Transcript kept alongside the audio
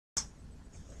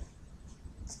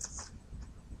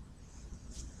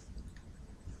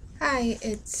Hi,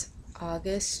 it's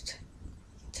August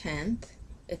 10th.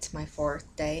 It's my 4th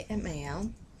day at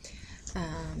Mayo.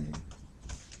 Um,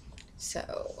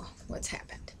 so, what's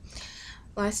happened?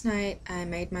 Last night I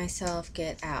made myself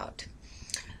get out.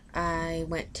 I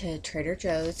went to Trader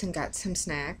Joe's and got some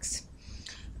snacks.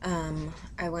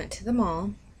 I went to the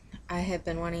mall. I have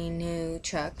been wanting new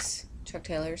Chuck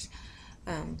Taylors,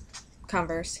 um,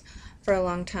 Converse, for a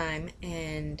long time,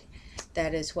 and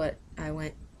that is what I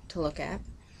went to look at.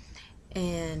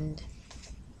 And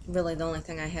really the only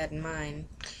thing I had in mind.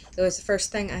 It was the first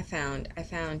thing I found. I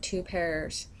found two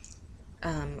pairs.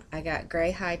 I got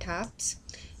gray high tops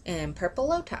and purple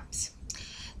low tops.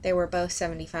 They were both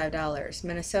 $75.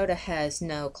 Minnesota has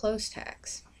no clothes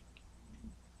tax.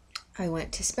 I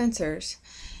went to Spencer's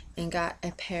and got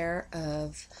a pair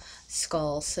of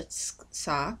skull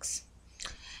socks,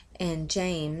 and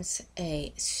James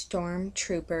a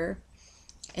stormtrooper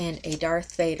and a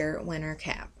Darth Vader winter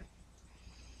cap.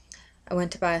 I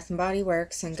went to Bath and Body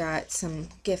Works and got some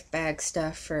gift bag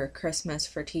stuff for Christmas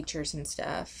for teachers and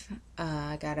stuff.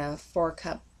 I got a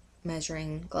 4-cup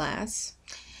measuring glass.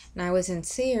 And I was in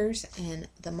Sears and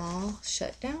the mall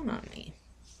shut down on me.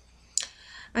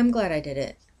 I'm glad I did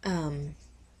it.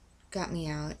 Got me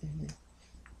out and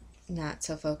not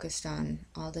so focused on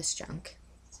all this junk.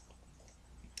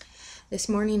 This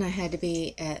morning I had to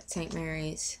be at St.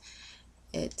 Mary's.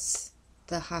 It's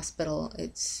the hospital.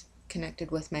 It's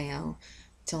connected with Mayo.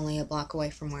 It's only a block away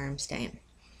from where I'm staying,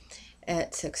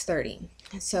 at 6:30.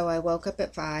 So I woke up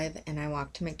at 5 and I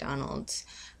walked to McDonald's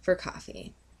for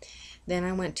coffee. Then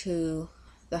I went to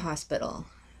the hospital.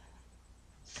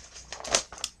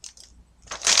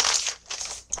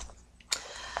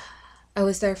 I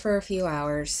was there for a few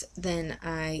hours. And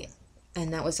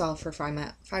that was all for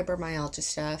fibromyalgia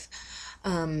stuff.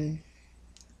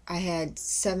 I had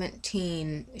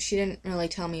 17, she didn't really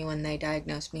tell me when they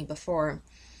diagnosed me before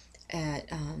it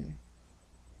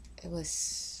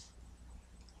was,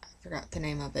 I forgot the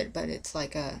name of it, but it's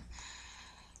like a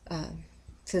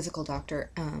physical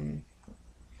doctor,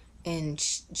 and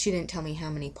she didn't tell me how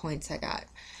many points I got,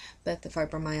 but the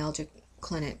fibromyalgia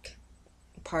clinic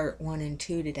part 1 and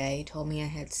 2 today told me I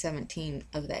had 17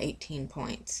 of the 18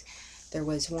 points. There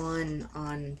was one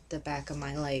on the back of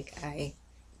my leg I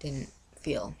didn't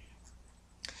feel.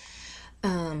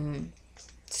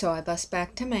 So I bus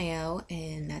back to Mayo,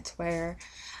 and that's where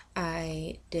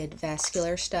I did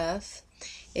vascular stuff.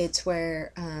 It's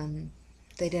where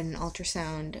they did an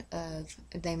ultrasound of,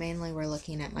 they mainly were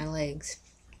looking at my legs,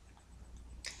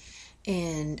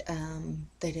 and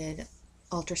they did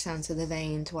ultrasounds of the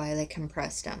veins while they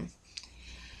compressed them.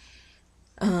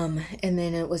 And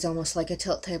then it was almost like a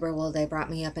tilt table. Well, they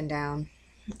brought me up and down,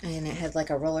 and it had like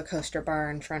a roller coaster bar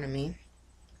in front of me.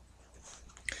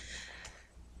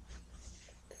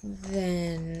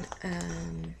 Then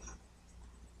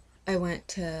I went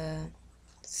to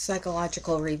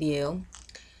psychological review.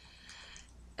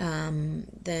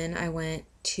 Then I went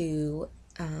to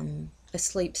a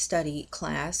sleep study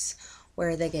class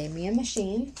where they gave me a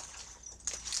machine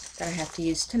that I have to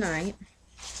use tonight.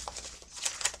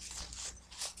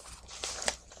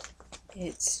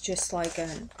 It's just like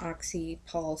an oxy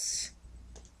pulse,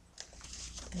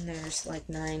 and there's like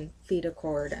 9 feet of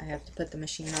cord. I have to put the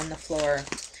machine on the floor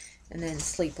and then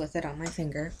sleep with it on my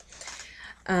finger.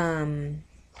 Then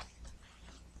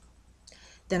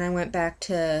I went back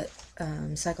to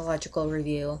psychological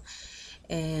review,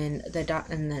 and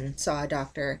then saw a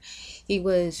doctor. He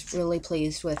was really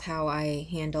pleased with how I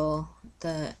handle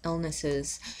the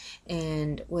illnesses,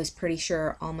 and was pretty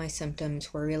sure all my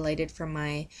symptoms were related from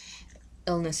my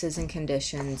illnesses and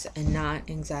conditions and not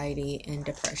anxiety and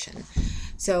depression.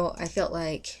 So I felt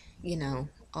like,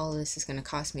 all this is going to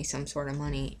cost me some sort of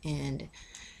money, and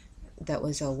that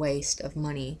was a waste of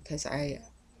money because I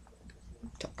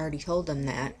already told them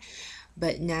that.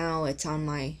 But now it's on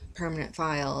my permanent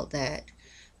file that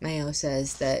Mayo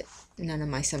says that none of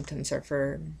my symptoms are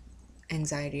for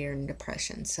anxiety or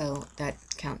depression, so that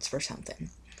counts for something.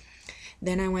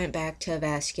 Then I went back to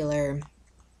vascular,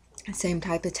 same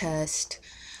type of test.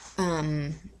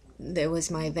 There was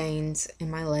my veins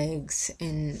in my legs,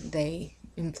 and they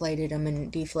inflated them and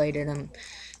deflated them.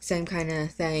 Same kind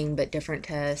of thing, but different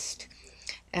test.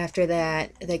 After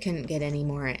that, they couldn't get any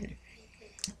more in.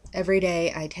 Every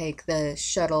day I take the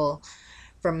shuttle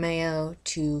from Mayo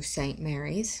to St.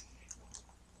 Mary's,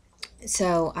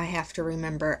 so I have to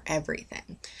remember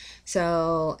everything.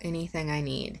 So anything I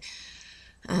need,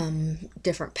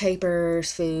 different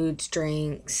papers, foods,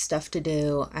 drinks, stuff to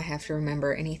do, I have to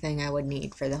remember anything I would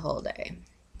need for the whole day.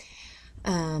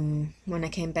 When I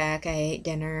came back, I ate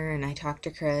dinner and I talked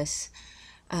to Chris.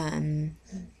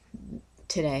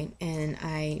 today, and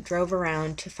I drove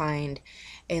around to find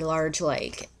a large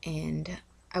lake, and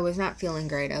I was not feeling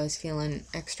great. I was feeling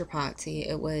extra potsy.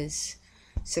 It was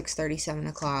 6:30, 7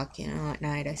 o'clock, at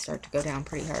night. I start to go down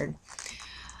pretty hard.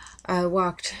 I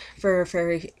walked for a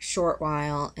very short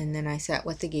while, and then I sat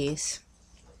with the geese.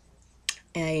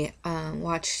 I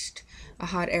watched a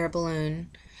hot air balloon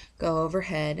go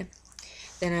overhead.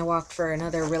 Then I walked for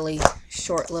another really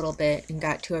short little bit and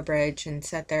got to a bridge and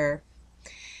sat there.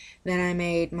 Then I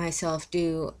made myself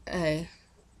do a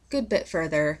good bit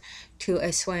further to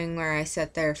a swing where I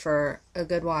sat there for a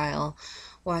good while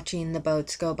watching the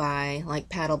boats go by, like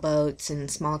paddle boats and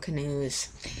small canoes.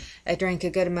 I drank a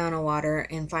good amount of water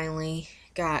and finally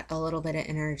got a little bit of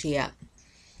energy up.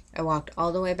 I walked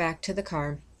all the way back to the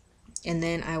car, and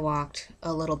then I walked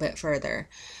a little bit further.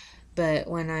 But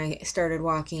when I started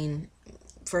walking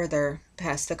further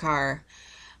past the car,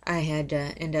 I had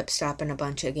to end up stopping a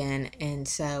bunch again and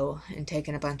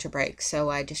taking a bunch of breaks.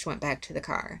 So I just went back to the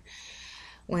car.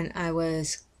 When I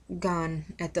was gone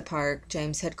at the park,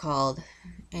 James had called,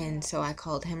 and so I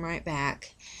called him right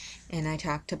back, and I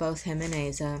talked to both him and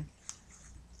Asa.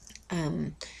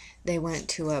 They went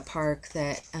to a park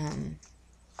that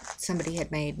somebody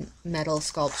had made metal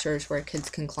sculptures where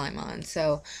kids can climb on.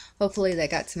 So hopefully they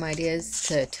got some ideas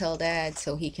to tell Dad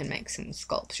so he can make some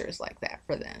sculptures like that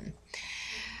for them.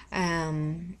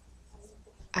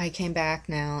 I came back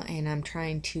now, and I'm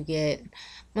trying to get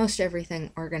most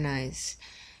everything organized.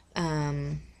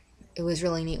 It was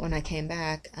really neat when I came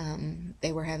back.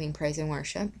 They were having praise and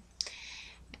worship.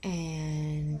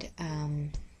 And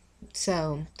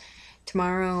so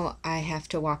tomorrow I have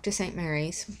to walk to St.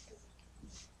 Mary's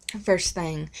first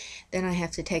thing. Then I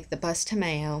have to take the bus to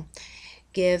Mayo,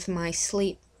 give my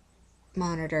sleep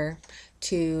monitor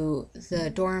to the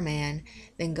doorman,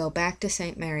 then go back to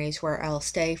St. Mary's where I'll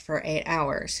stay for 8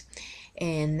 hours.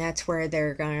 And that's where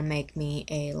they're going to make me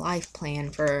a life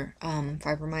plan for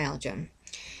fibromyalgia.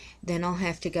 Then I'll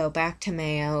have to go back to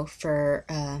Mayo for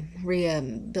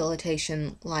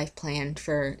rehabilitation life plan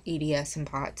for EDS and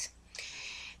POTS.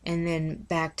 And then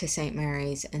back to St.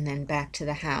 Mary's, and then back to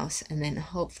the house. And then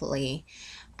hopefully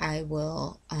I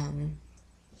will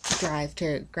drive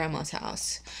to Grandma's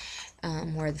house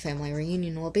where the family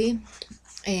reunion will be.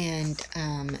 And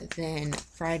then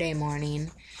Friday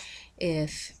morning,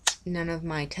 if none of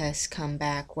my tests come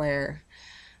back where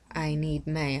I need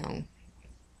Mayo,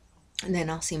 then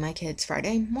I'll see my kids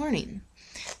Friday morning.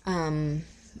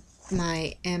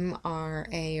 My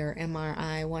MRA or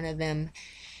MRI, one of them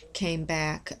came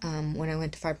back when I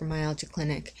went to fibromyalgia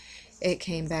clinic. It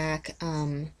came back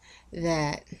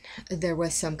that there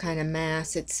was some kind of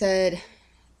mass. It said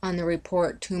on the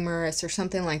report tumorous or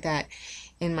something like that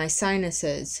in my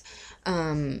sinuses.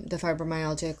 The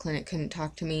fibromyalgia clinic couldn't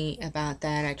talk to me about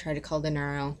that. I tried to call the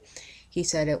neuro. He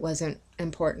said it wasn't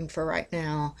important for right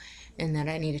now and that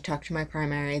I need to talk to my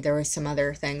primary. There was some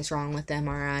other things wrong with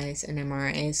MRIs and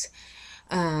MRAs.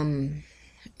 And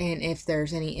if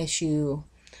there's any issue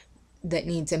that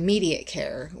needs immediate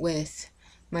care with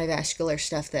my vascular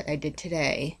stuff that I did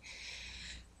today,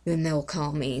 then they'll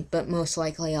call me. But most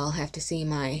likely I'll have to see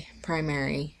my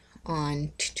primary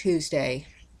on Tuesday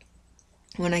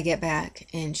when I get back,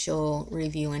 and she'll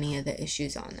review any of the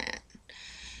issues on that.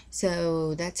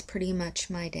 So that's pretty much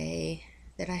my day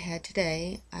that I had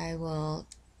today. I will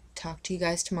talk to you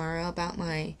guys tomorrow about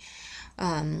my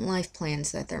life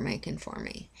plans that they're making for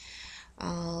me.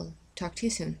 I'll talk to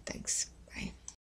you soon. Thanks.